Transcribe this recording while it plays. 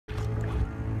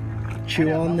Chew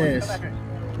on this. See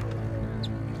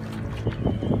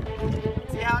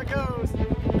how it goes.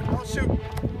 Oh shoot.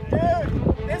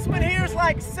 Dude, this one here is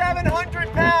like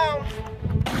 700 pounds.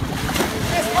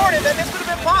 This morning, then this would have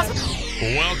been possible.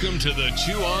 Welcome to the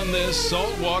Chew on This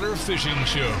Saltwater Fishing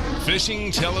Show.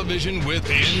 Fishing television with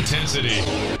intensity.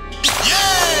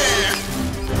 Yeah!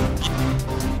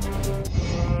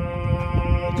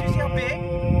 Did you see how big?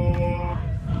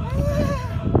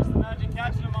 Just imagine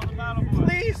catching them on the paddleboard.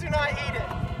 Please do not eat it.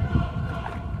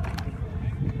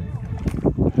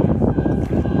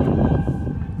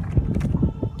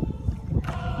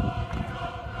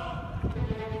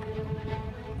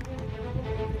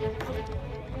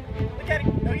 Look at it.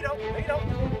 No, you don't. No, you don't.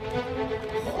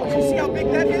 Oh, did you see how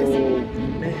big that is?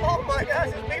 Oh my gosh,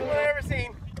 it's bigger than I've ever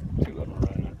seen.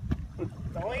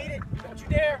 Don't eat it. Don't you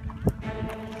dare.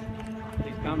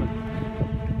 He's coming.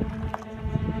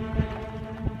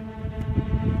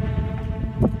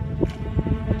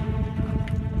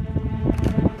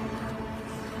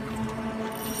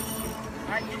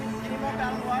 Alright, get him up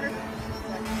out of the water.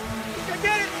 He's gonna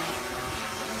get it!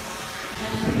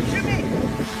 Shoot me!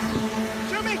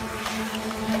 Shoot me!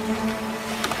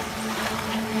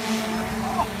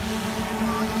 Oh!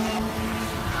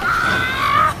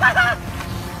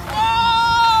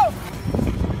 Oh!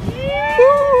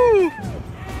 Woo!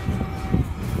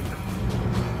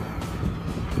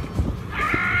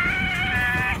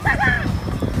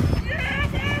 Yeah,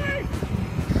 baby!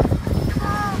 Come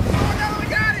on! Oh no, we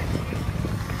got it!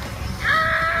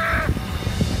 Ah!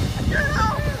 No!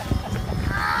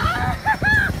 Ah!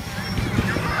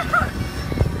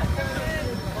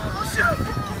 Oh shoot!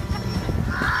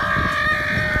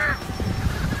 Ah!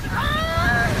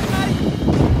 Ah!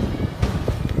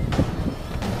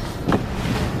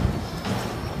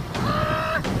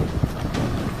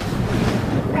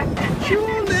 Chew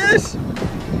on this!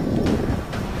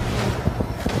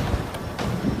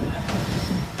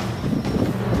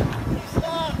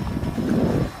 Stop!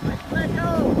 Let go!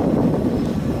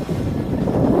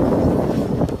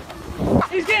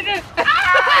 He's getting it!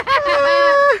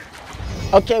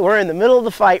 Okay, we're in the middle of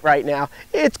the fight right now.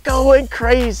 It's going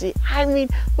crazy. I mean,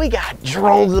 we got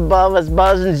drones above us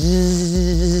buzzing.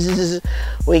 Zzz.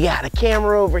 We got a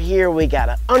camera over here. We got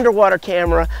an underwater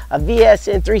camera, a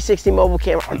VSN 360 mobile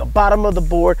camera on the bottom of the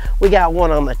board. We got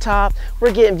one on the top.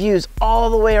 We're getting views all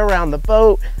the way around the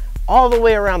boat, all the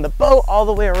way around the boat, all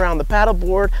the way around the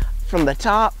paddleboard, from the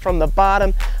top, from the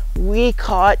bottom. We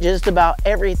caught just about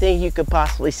everything you could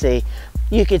possibly see.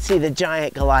 You could see the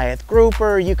giant Goliath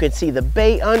grouper. You could see the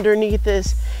bait underneath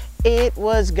us. It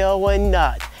was going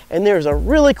nuts. And there's a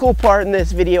really cool part in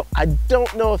this video. I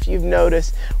don't know if you've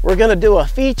noticed. We're gonna do a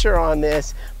feature on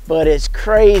this, but it's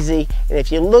crazy. And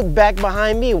if you look back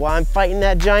behind me while I'm fighting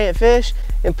that giant fish,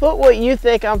 and put what you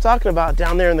think I'm talking about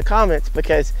down there in the comments,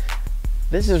 because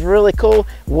this is really cool.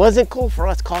 It wasn't cool for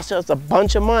us, cost us a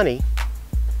bunch of money.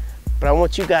 But I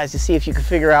want you guys to see if you can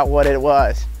figure out what it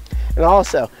was. And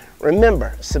also,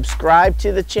 remember, subscribe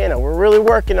to the channel. We're really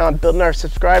working on building our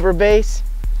subscriber base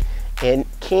and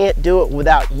can't do it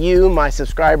without you, my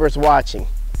subscribers, watching.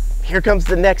 Here comes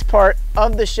the next part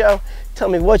of the show. Tell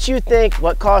me what you think,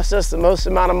 what cost us the most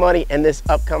amount of money in this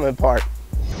upcoming part.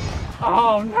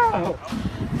 Oh no!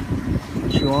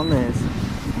 Chew on this.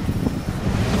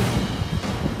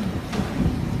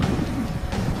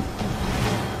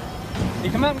 He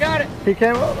came up and got it. He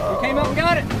came up. He came up and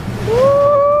got it.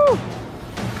 Woo!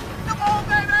 Come on,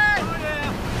 baby! Oh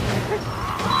yeah.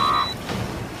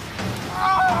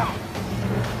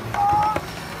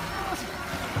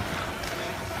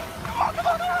 Come on, come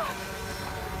on, come on!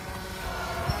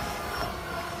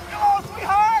 Come on,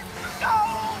 sweetheart! Go!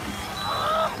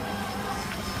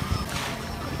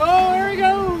 Oh, there he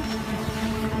goes.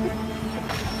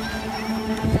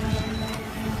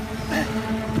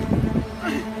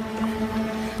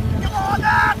 Come on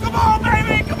now! Come on,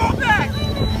 baby! Come on back!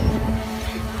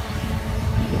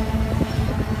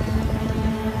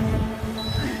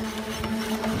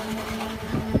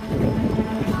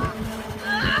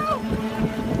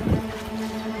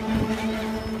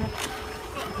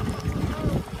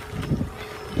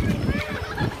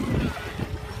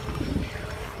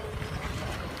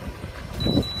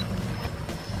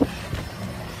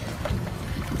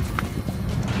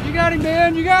 You got him,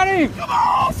 Ben. You got him. Come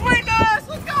on, sweetness!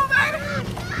 Let's go, baby!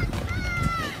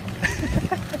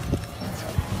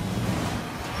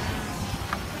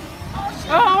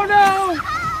 Oh no!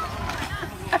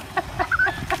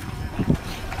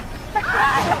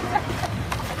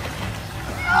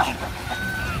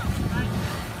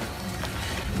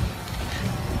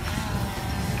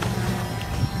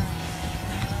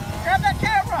 Grab that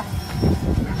camera!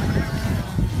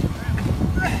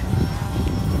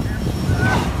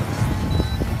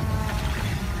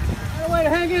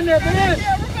 Hang in there, Ben.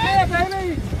 Yeah,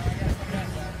 baby.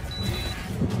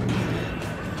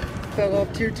 Fell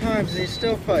off 2 times and he's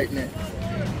still fighting it.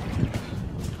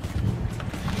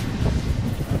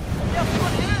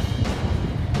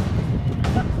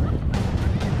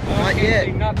 Not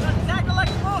yet. Nothing. Acting like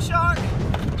a bull shark.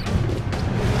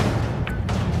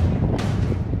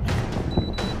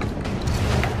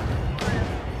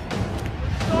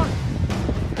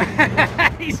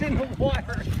 He's in the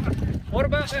water. What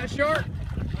about that shark?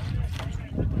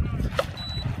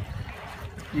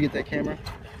 You get that camera?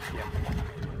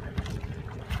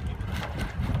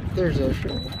 There's a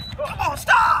shark. Oh,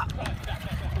 stop!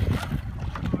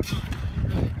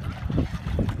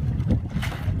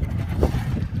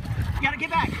 You gotta get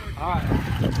back. All right.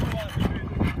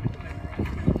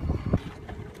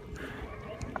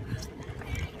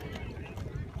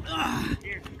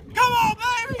 Come on,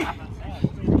 baby!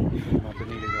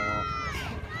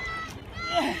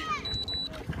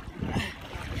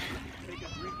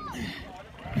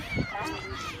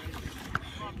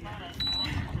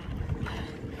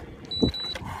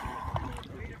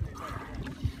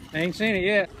 Ain't seen it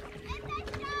yet.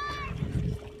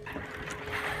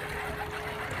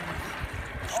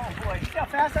 Oh boy, see how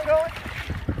fast I'm going?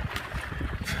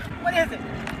 What is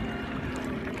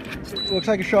it? Looks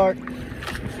like a shark.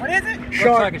 What is it? Looks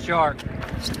like a shark.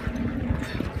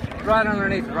 Right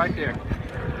underneath it, right there.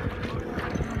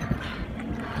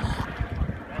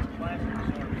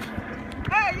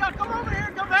 Hey, y'all come over here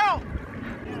and come help.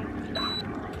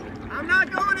 I'm not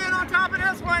going in on top of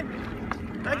this one.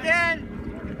 Again.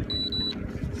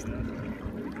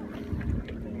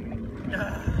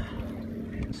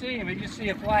 See him, you just see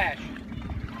a flash.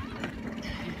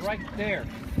 He's right there.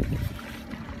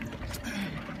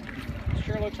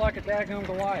 Sure looks like a daggone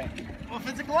Goliath. Well, if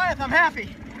it's a Goliath, I'm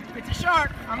happy. If it's a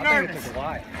shark, I'm I nervous. think it's a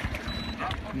Goliath.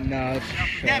 No, it's a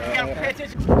shark. Yeah, you gotta pay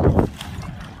attention.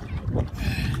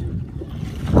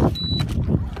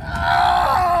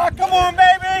 Ah, come on,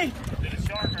 baby!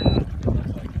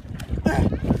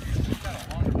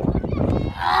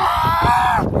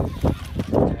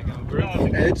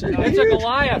 It's a It's a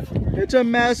Goliath. It's a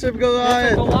massive It's a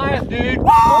Goliath. Goliath, dude. Woo!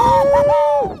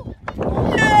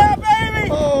 Yeah, baby!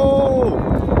 Oh!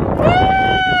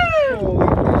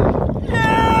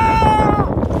 Yeah!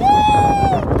 Woo!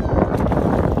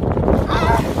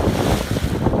 Ah!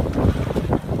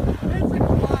 It's a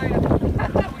Goliath.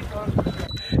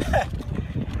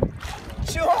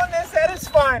 Chew on this at its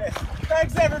finest.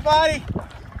 Thanks, everybody.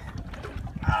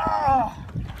 Oh.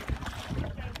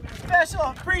 Special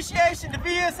appreciation to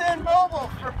VSN Mobile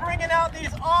for bringing out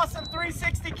these awesome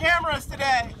 360 cameras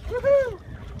today. Woohoo!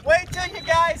 Wait till you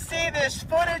guys see this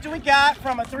footage we got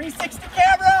from a 360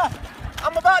 camera.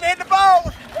 I'm about to hit the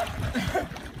boat.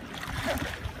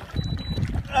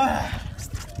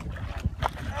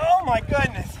 Oh my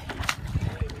goodness.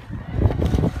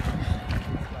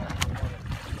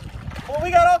 Well, we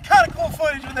got all kind of cool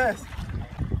footage with this.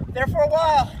 There for a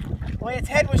while, the way its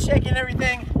head was shaking and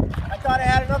everything, I thought I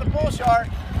had another bull shark.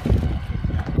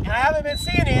 And I haven't been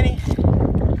seeing any,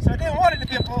 so I didn't want it to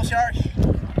be a bull shark,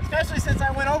 especially since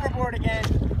I went overboard again.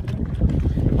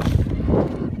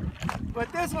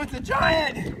 But this one's a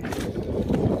giant.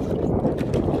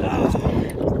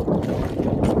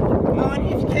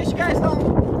 In case you guys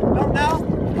don't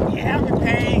know, yeah, I'm in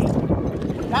pain.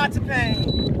 Lots of pain.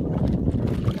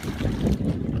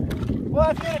 Well,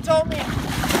 if you'd have told me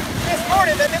this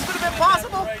morning that this would have been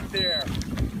possible, Right there.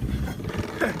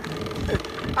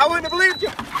 I wouldn't have believed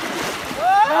you.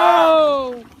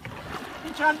 Oh!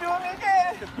 You trying to do it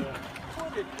again?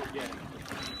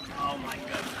 Oh my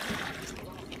goodness.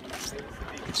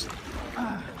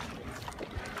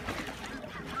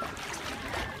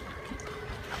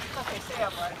 Okay, stay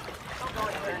up, buddy. Don't go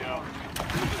anywhere. There you go.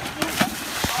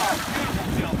 Oh, beautiful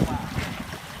field.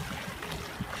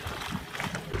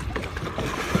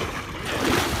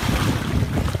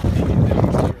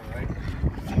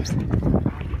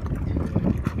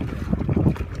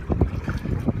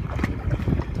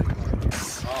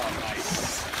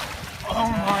 Oh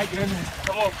my goodness.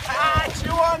 Come on. Ah, chew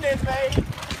on this, babe.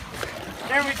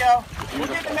 There we go. Beautiful. We'll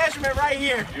get the measurement right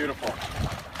here. Beautiful.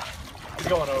 He's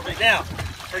going over. Now,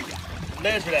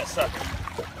 measure that sucker.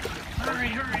 Hurry,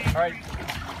 hurry. All right.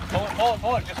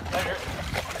 Pull it. Just measure.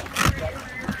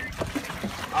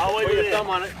 I'll wait Put your it thumb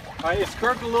on it. All right, it's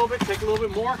curved a little bit. Take a little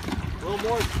bit more. A little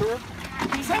more. It's curved.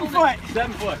 7 foot.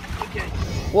 7 foot. Okay.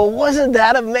 Well, wasn't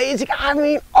that amazing? I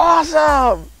mean,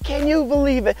 awesome! Can you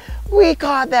believe it? We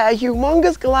caught that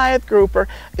humongous Goliath grouper.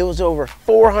 It was over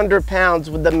 400 pounds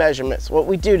with the measurements. What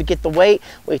we do to get the weight,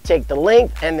 we take the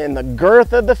length and then the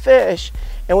girth of the fish,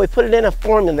 and we put it in a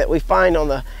formula that we find on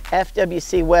the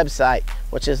FWC website,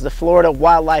 which is the Florida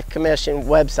Wildlife Commission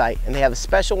website. And they have a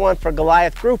special one for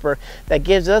Goliath grouper that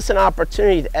gives us an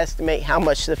opportunity to estimate how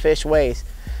much the fish weighs.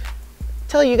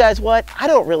 Tell you guys what, I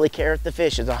don't really care if the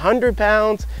fish is 100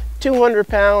 pounds, 200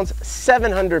 pounds,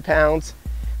 700 pounds.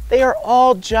 They are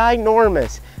all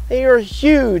ginormous. They are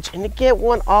huge, and to get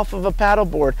one off of a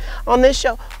paddleboard. On this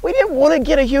show, we didn't want to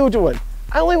get a huge one.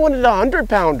 I only wanted a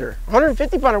 100-pounder,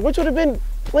 150-pounder, which would have been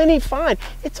plenty fine.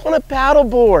 It's on a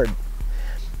paddleboard.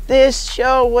 This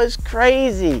show was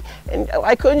crazy, and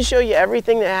I couldn't show you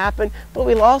everything that happened, but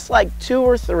we lost like 2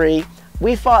 or 3.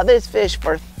 We fought this fish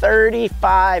for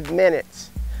 35 minutes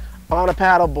on a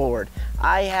paddleboard.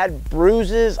 I had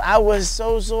bruises. I was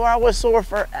so sore. I was sore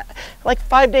for like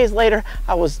 5 days later.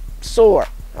 I was sore.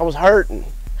 I was hurting.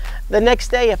 The next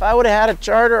day, if I would have had a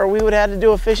charter or we would have had to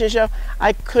do a fishing show,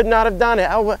 I could not have done it.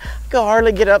 I could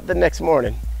hardly get up the next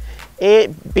morning.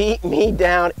 It beat me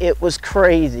down. It was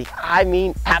crazy. I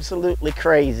mean, absolutely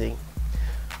crazy.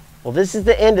 Well, this is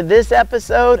the end of this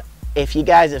episode. If you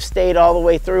guys have stayed all the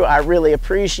way through, I really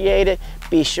appreciate it.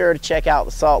 Be sure to check out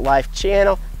the Salt Life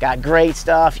channel. Got great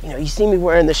stuff. You know, you see me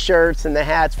wearing the shirts and the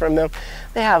hats from them.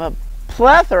 They have a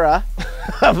plethora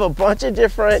of a bunch of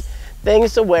different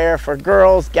things to wear for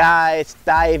girls, guys,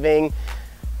 diving,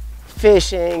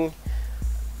 fishing,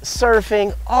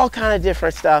 surfing, all kind of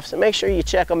different stuff. So make sure you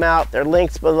check them out. There are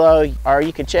links below, or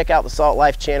you can check out the Salt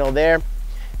Life channel there.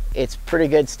 It's pretty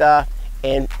good stuff.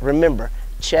 And remember,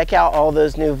 check out all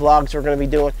those new vlogs we're going to be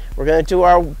doing. We're going to do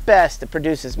our best to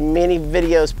produce as many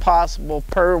videos possible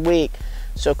per week.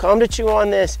 So come to Chew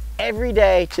On This every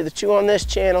day to the Chew On This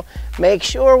channel. Make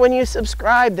sure when you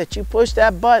subscribe that you push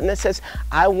that button that says,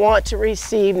 I want to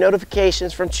receive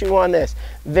notifications from Chew On This.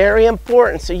 Very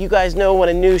important, so you guys know when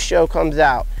a new show comes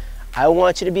out. I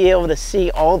want you to be able to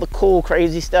see all the cool,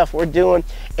 crazy stuff we're doing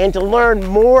and to learn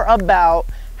more about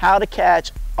how to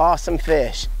catch awesome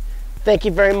fish. Thank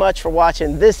you very much for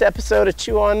watching this episode of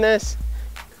Chew On This.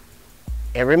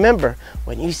 And remember,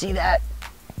 when you see that,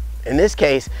 in this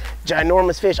case,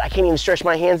 ginormous fish, I can't even stretch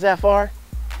my hands that far,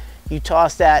 you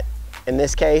toss that, in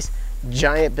this case,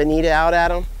 giant bonita out at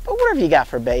them, but whatever you got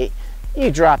for bait,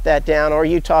 you drop that down or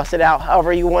you toss it out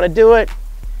however you want to do it,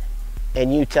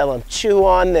 and you tell them, chew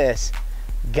on this.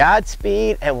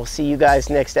 Godspeed, and we'll see you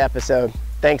guys next episode.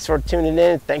 Thanks for tuning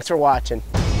in. Thanks for watching.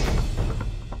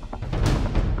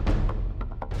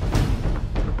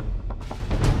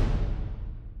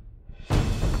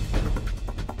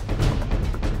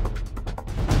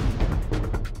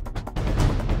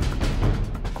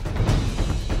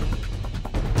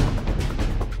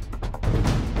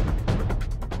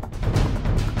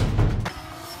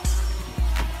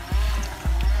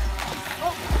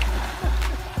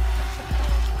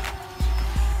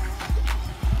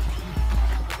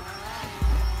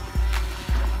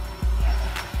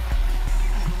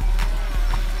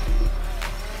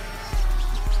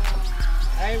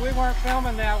 Hey, we weren't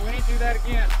filming that. We ain't do that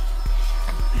again.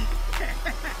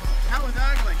 That was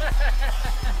ugly.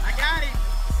 I got it.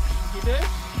 You did?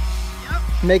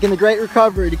 Yep. Making the great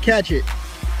recovery to catch it.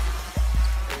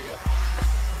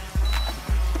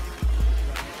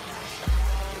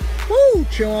 Woo!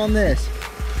 Chew on this.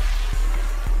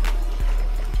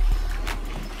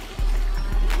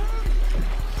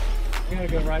 You gotta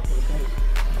go right for the face.